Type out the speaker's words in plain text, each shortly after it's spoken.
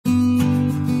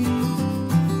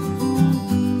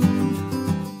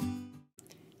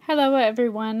Hello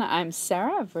everyone, I'm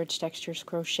Sarah of Rich Textures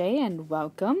Crochet and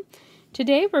welcome.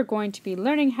 Today we're going to be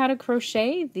learning how to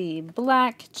crochet the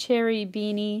black cherry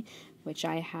beanie, which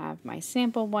I have my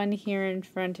sample one here in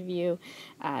front of you.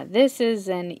 This is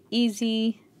an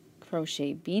easy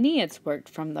crochet beanie. It's worked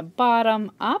from the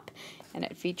bottom up and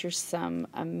it features some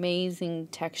amazing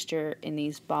texture in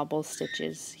these bobble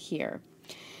stitches here.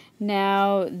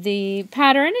 Now the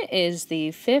pattern is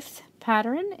the 5th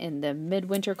pattern in the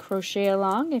Midwinter Crochet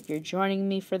Along. If you're joining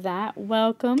me for that,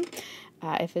 welcome.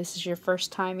 If this is your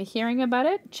first time hearing about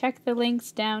it, check the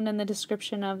links down in the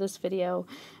description of this video.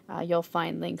 You'll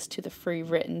find links to the free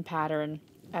written pattern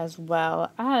as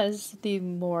well as the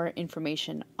more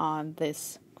information on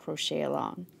this crochet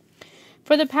along.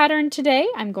 For the pattern today,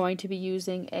 I'm going to be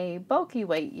using a bulky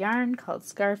weight yarn called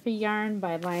Scarfie yarn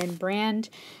by Lion Brand.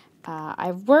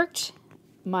 I've worked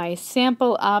my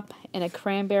sample up in a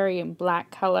cranberry and black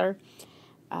color,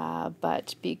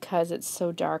 but because it's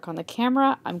so dark on the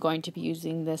camera, I'm going to be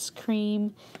using this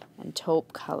cream and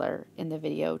taupe color in the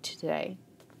video today.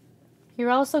 You're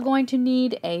also going to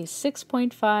need a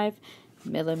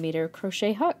 6.5mm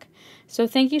crochet hook. So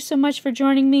thank you so much for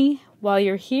joining me. While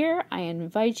you're here, I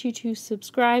invite you to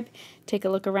subscribe, take a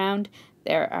look around.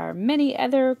 There are many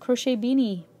other crochet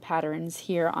beanie patterns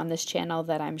here on this channel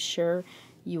that I'm sure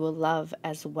you will love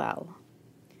as well.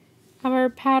 Our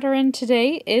pattern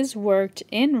today is worked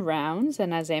in rounds,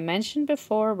 and as I mentioned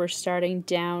before, we're starting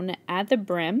down at the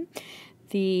brim.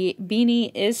 The beanie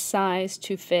is sized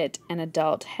to fit an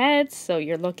adult head, so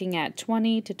you're looking at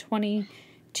 20 to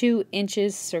 22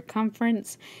 inches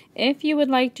circumference. If you would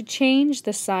like to change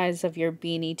the size of your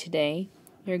beanie today,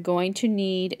 you're going to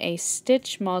need a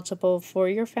stitch multiple for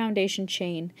your foundation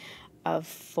chain of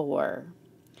 4.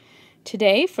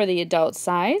 Today, for the adult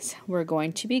size, we're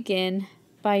going to begin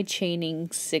by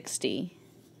chaining 60.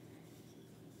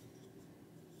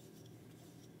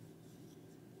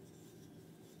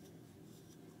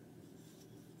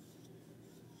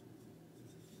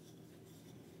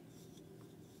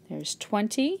 There's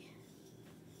 20.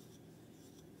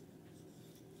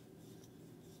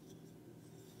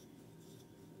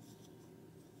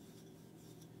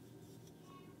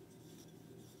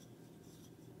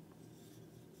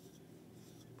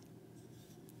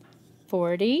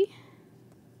 $40,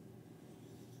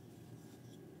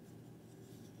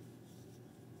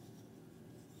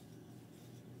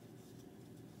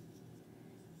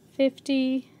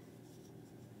 50,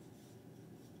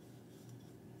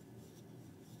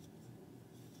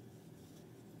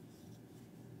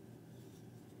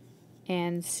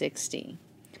 and 60.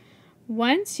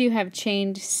 Once you have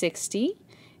chained 60,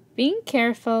 being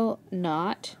careful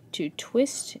not to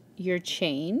twist your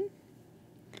chain,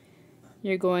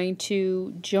 you're going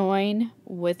to join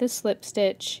with a slip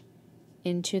stitch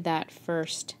into that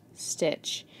first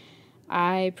stitch.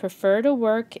 I prefer to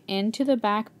work into the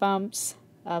back bumps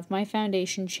of my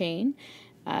foundation chain.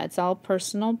 It's all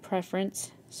personal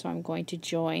preference, so I'm going to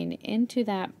join into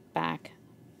that back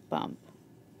bump.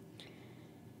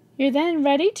 You're then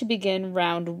ready to begin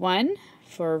round 1.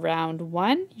 For round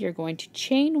 1, you're going to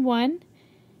chain 1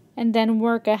 and then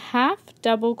work a half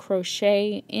double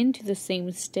crochet into the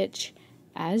same stitch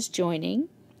as joining,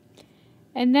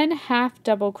 and then half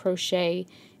double crochet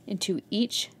into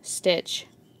each stitch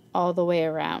all the way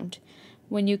around.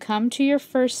 When you come to your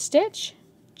first stitch,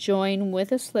 join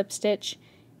with a slip stitch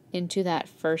into that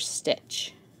first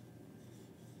stitch.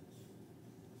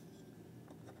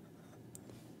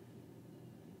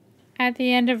 At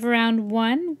the end of round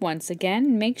 1, once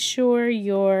again, make sure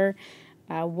your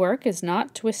work is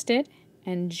not twisted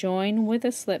and join with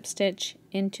a slip stitch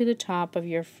into the top of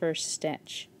your first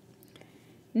stitch.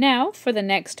 Now for the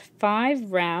next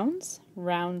 5 rounds,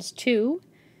 rounds 2,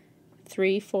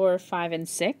 3, 4, 5, and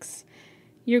 6,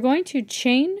 you're going to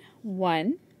chain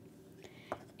 1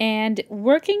 and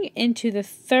working into the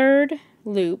 3rd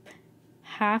loop,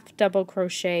 half double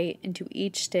crochet into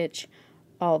each stitch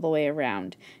all the way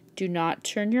around. Do not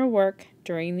turn your work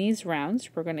during these rounds.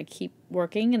 We're going to keep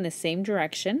working in the same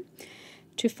direction.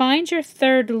 To find your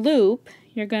 3rd loop,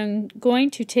 you're going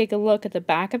to take a look at the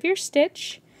back of your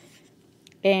stitch,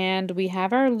 and we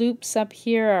have our loops up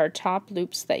here, our top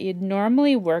loops that you'd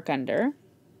normally work under,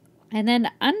 and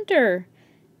then under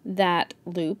that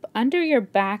loop, under your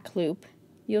back loop,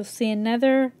 you'll see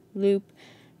another loop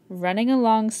running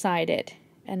alongside it,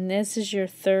 and this is your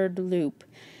 3rd loop.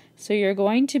 So you're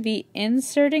going to be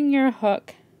inserting your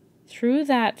hook through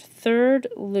that 3rd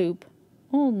loop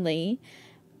only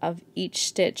of each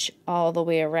stitch all the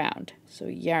way around. So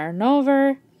yarn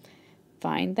over,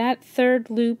 find that 3rd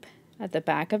loop at the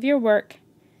back of your work,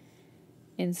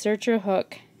 insert your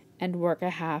hook, and work a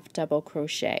half double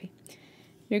crochet.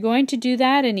 You're going to do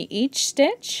that in each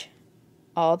stitch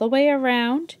all the way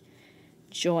around.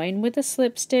 Join with a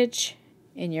slip stitch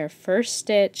in your first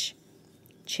stitch,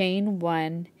 chain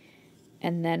 1,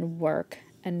 and then work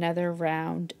another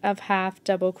round of half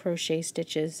double crochet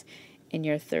stitches in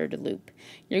your third loop.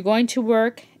 You're going to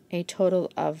work a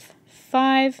total of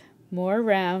 5 more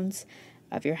rounds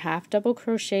of your half double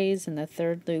crochets in the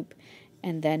third loop,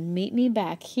 and then meet me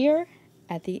back here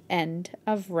at the end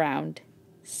of round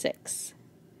 6.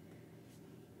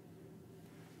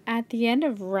 At the end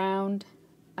of round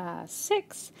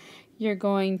 6, you're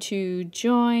going to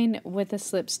join with a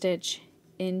slip stitch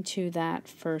into that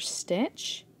first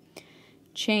stitch,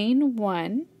 chain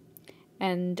 1,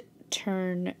 and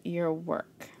turn your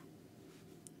work.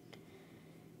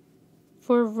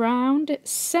 For round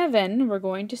 7, we're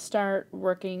going to start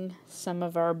working some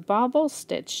of our bobble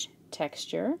stitch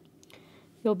texture.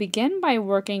 You'll begin by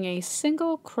working a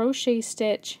single crochet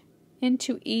stitch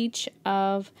into each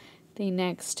of the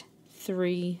next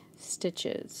 3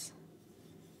 stitches,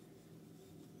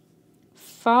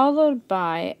 followed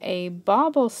by a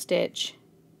bobble stitch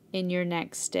in your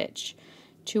next stitch.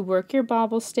 To work your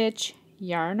bobble stitch,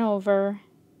 yarn over,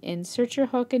 insert your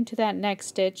hook into that next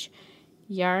stitch,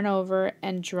 yarn over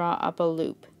and draw up a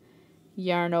loop.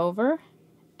 Yarn over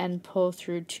and pull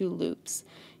through 2 loops.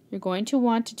 You're going to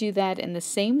want to do that in the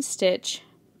same stitch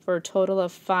for a total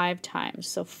of 5 times,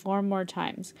 so 4 more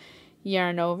times.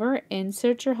 Yarn over,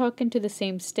 insert your hook into the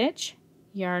same stitch,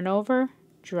 yarn over,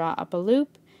 draw up a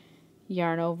loop,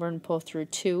 yarn over and pull through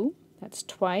 2. That's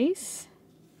twice.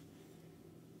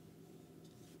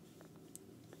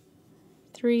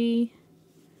 3,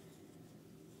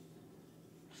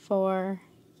 4,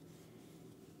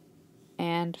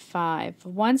 and 5.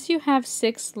 Once you have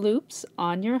 6 loops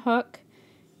on your hook,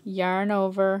 yarn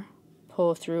over,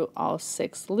 pull through all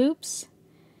 6 loops,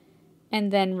 and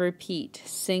then repeat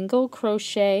single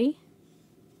crochet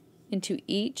into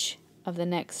each of the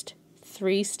next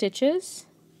 3 stitches,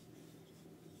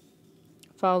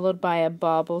 followed by a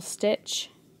bobble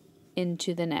stitch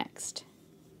into the next.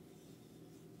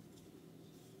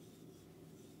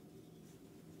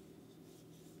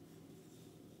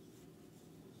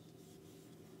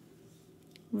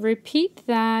 Repeat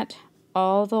that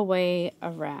all the way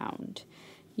around.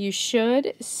 You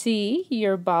should see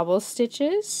your bobble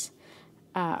stitches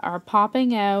are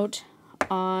popping out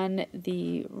on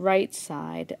the right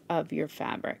side of your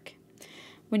fabric.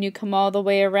 When you come all the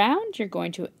way around, you're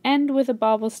going to end with a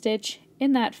bobble stitch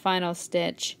in that final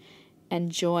stitch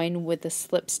and join with a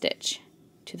slip stitch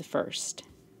to the first.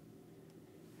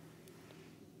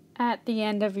 At the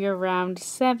end of your round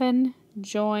 7,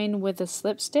 join with a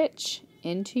slip stitch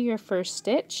into your first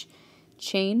stitch,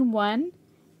 chain 1,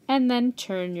 and then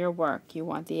turn your work. You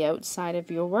want the outside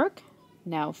of your work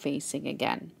now facing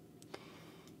again.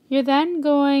 You're then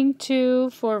going to,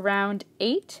 for round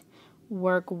 8,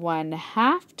 work 1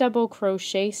 half double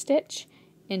crochet stitch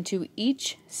into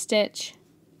each stitch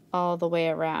all the way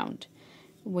around.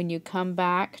 When you come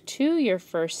back to your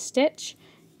first stitch,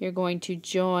 you're going to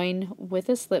join with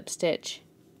a slip stitch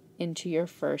into your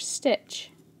first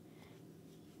stitch.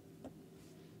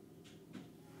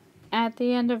 At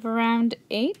the end of round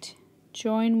 8,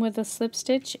 join with a slip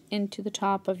stitch into the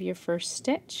top of your first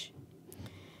stitch.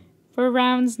 For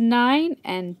rounds 9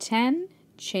 and 10,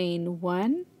 chain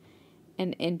 1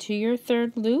 and into your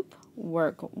third loop,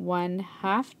 work 1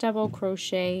 half double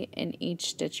crochet in each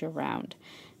stitch around.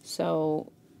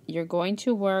 So you're going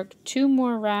to work 2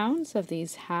 more rounds of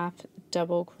these half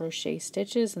double crochet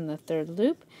stitches in the third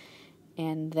loop,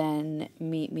 and then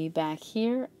meet me back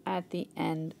here at the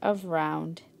end of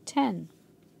round 10.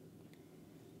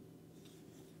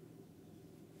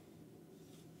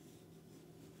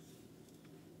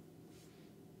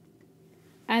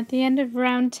 At the end of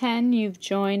round 10, you've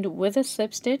joined with a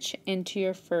slip stitch into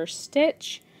your first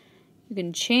stitch. You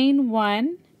can chain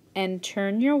 1 and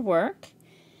turn your work,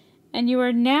 and you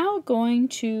are now going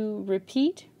to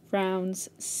repeat rounds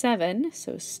 7,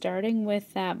 so starting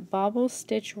with that bobble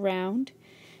stitch round,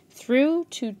 through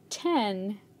to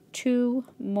 10 2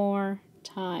 more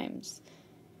times.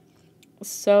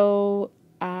 So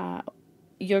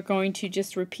you're going to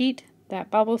just repeat that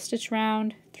bobble stitch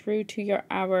round through to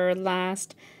our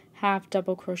last half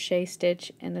double crochet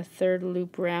stitch in the third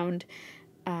loop round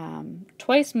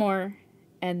twice more,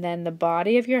 and then the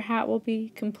body of your hat will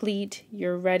be complete.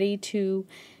 You're ready to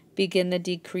begin the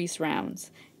decrease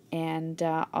rounds, and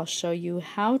I'll show you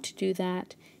how to do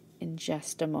that in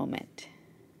just a moment.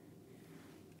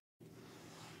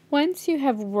 Once you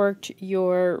have worked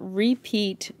your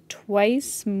repeat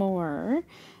twice more,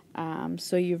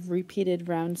 So you've repeated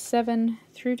round 7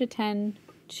 through to 10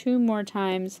 2 more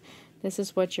times. This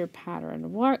is what your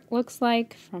pattern looks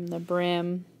like from the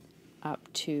brim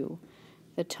up to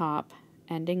the top,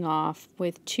 ending off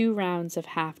with 2 rounds of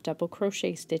half double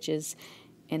crochet stitches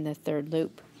in the third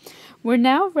loop. We're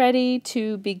now ready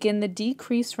to begin the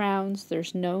decrease rounds.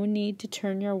 There's no need to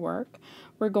turn your work.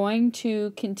 We're going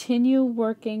to continue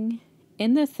working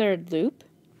in the third loop,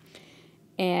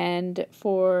 and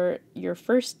for your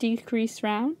first decrease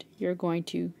round you're going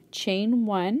to chain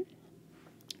 1,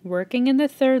 working in the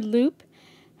third loop,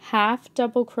 half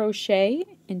double crochet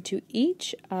into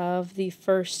each of the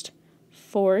first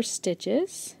 4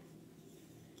 stitches,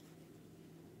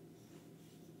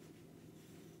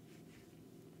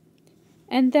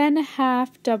 and then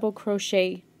half double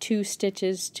crochet 2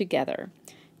 stitches together.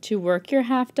 To work your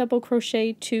half double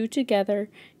crochet 2 together,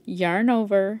 yarn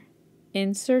over,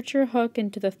 insert your hook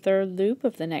into the third loop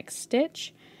of the next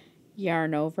stitch,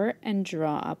 yarn over and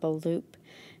draw up a loop.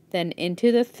 Then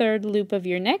into the third loop of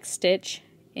your next stitch,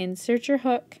 insert your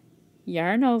hook,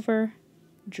 yarn over,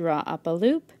 draw up a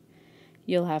loop.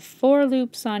 You'll have 4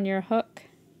 loops on your hook,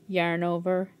 yarn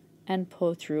over, and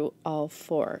pull through all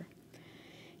 4.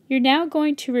 You're now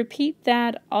going to repeat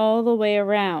that all the way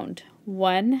around.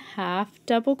 1 half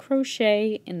double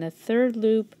crochet in the third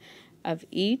loop of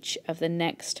each of the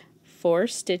next 4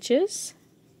 stitches,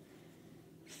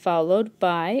 followed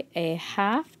by a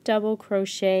half double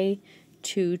crochet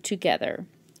 2 together.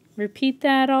 Repeat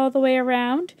that all the way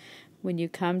around. When you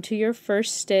come to your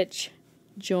first stitch,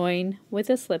 join with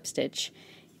a slip stitch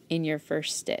in your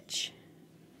first stitch.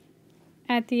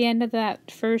 At the end of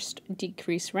that first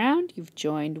decrease round, you've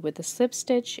joined with a slip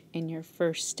stitch in your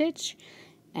first stitch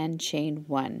and chain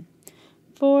 1.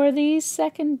 For the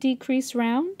second decrease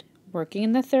round, working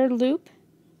in the third loop,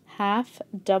 half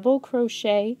double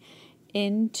crochet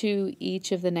into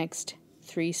each of the next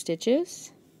 3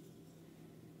 stitches,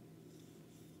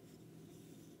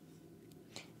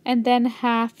 and then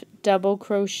half double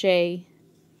crochet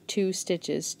 2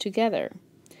 stitches together.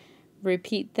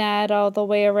 Repeat that all the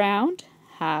way around.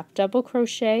 Half double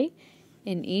crochet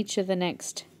in each of the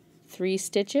next 3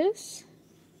 stitches,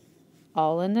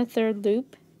 all in the third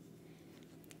loop,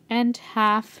 and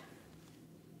half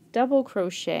double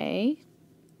crochet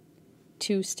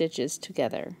 2 stitches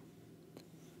together.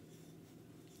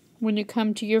 When you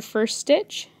come to your first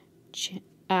stitch,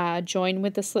 join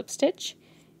with the slip stitch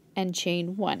and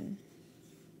chain 1.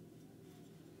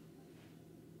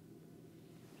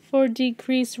 For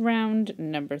decrease round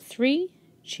number 3,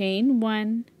 chain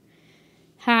 1,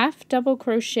 half double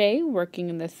crochet working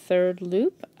in the third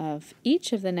loop of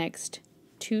each of the next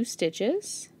 2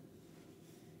 stitches,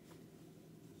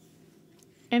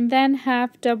 and then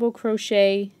half double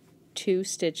crochet 2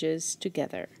 stitches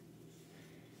together.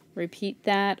 Repeat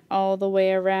that all the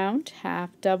way around. Half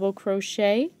double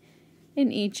crochet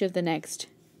in each of the next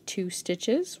 2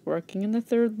 stitches working in the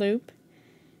third loop,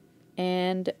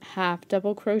 and half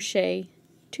double crochet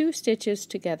 2 stitches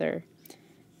together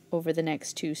over the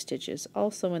next 2 stitches,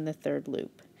 also in the third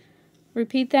loop.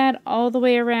 Repeat that all the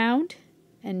way around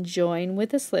and join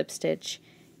with a slip stitch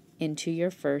into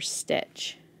your first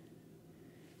stitch.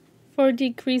 For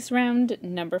decrease round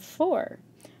number 4,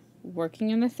 working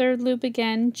in the third loop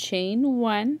again, chain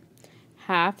 1,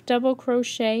 half double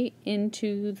crochet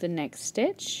into the next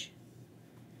stitch,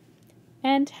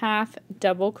 and half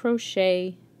double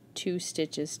crochet 2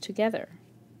 stitches together.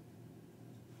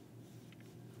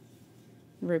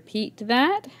 Repeat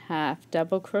that, half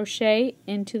double crochet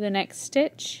into the next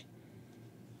stitch,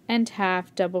 and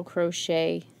half double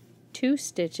crochet 2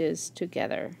 stitches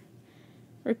together.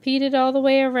 Repeat it all the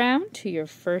way around to your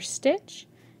first stitch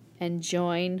and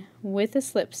join with a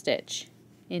slip stitch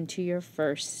into your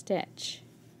first stitch.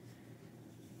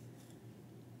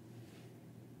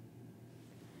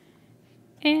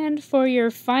 And for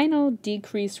your final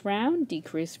decrease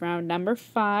round number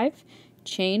 5,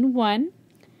 chain 1,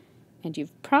 and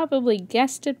you've probably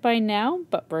guessed it by now,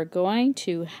 but we're going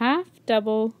to half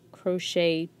double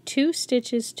crochet 2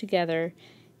 stitches together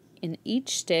in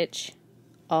each stitch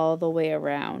all the way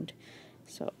around.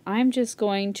 So I'm just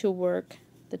going to work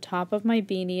the top of my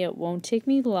beanie. It won't take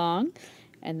me long,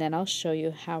 and then I'll show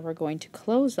you how we're going to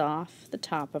close off the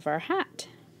top of our hat.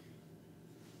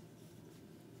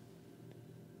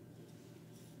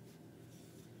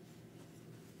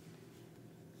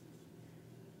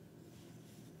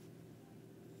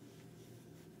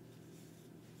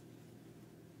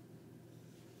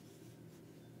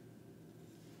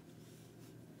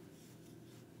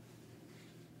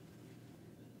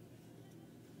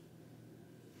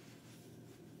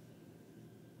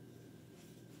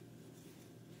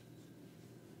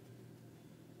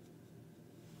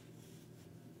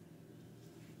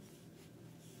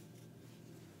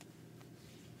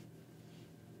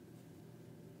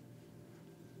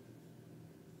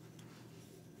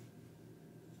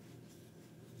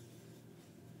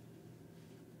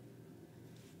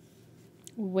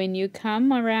 When you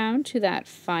come around to that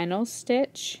final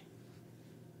stitch,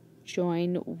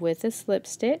 join with a slip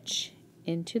stitch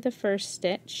into the first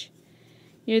stitch.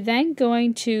 You're then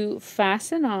going to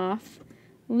fasten off,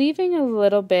 leaving a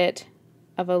little bit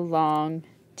of a long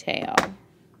tail.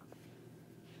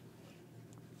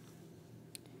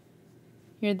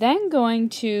 You're then going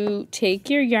to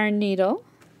take your yarn needle,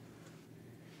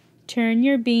 turn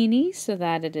your beanie so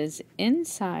that it is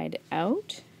inside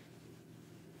out.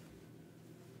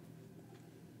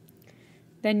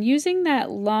 Then using that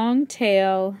long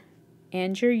tail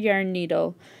and your yarn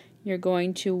needle, you're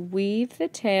going to weave the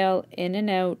tail in and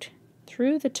out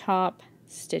through the top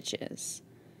stitches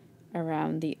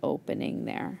around the opening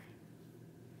there.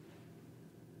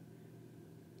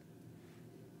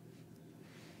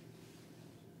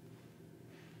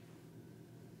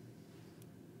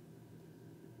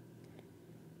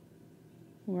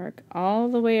 Work all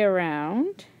the way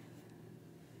around.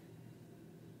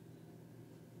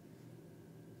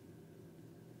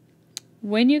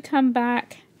 When you come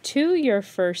back to your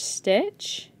first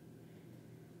stitch,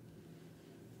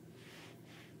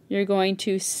 you're going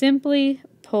to simply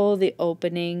pull the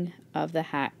opening of the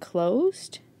hat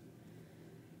closed.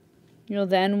 You'll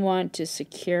then want to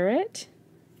secure it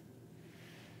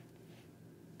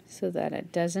so that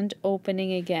it doesn't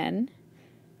opening again.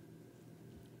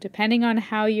 Depending on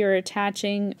how you're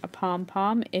attaching a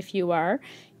pom-pom, if you are,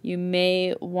 you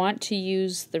may want to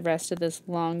use the rest of this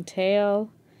long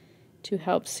tail to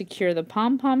help secure the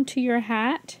pom-pom to your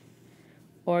hat,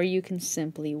 or you can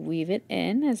simply weave it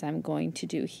in as I'm going to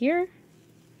do here.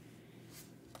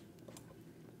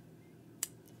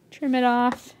 Trim it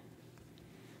off,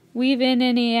 weave in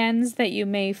any ends that you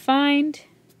may find,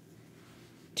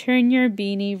 turn your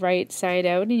beanie right side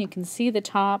out and you can see the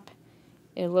top.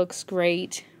 It looks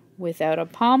great without a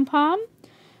pom-pom,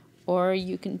 or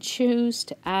you can choose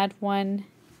to add one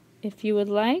if you would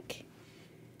like.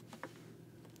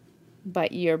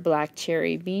 But your black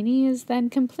cherry beanie is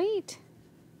then complete.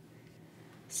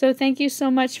 So thank you so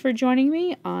much for joining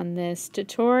me on this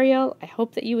tutorial. I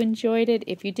hope that you enjoyed it.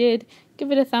 If you did,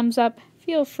 give it a thumbs up.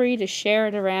 Feel free to share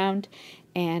it around,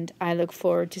 and I look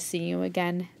forward to seeing you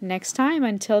again next time.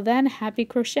 Until then, happy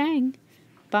crocheting.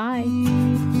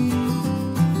 Bye.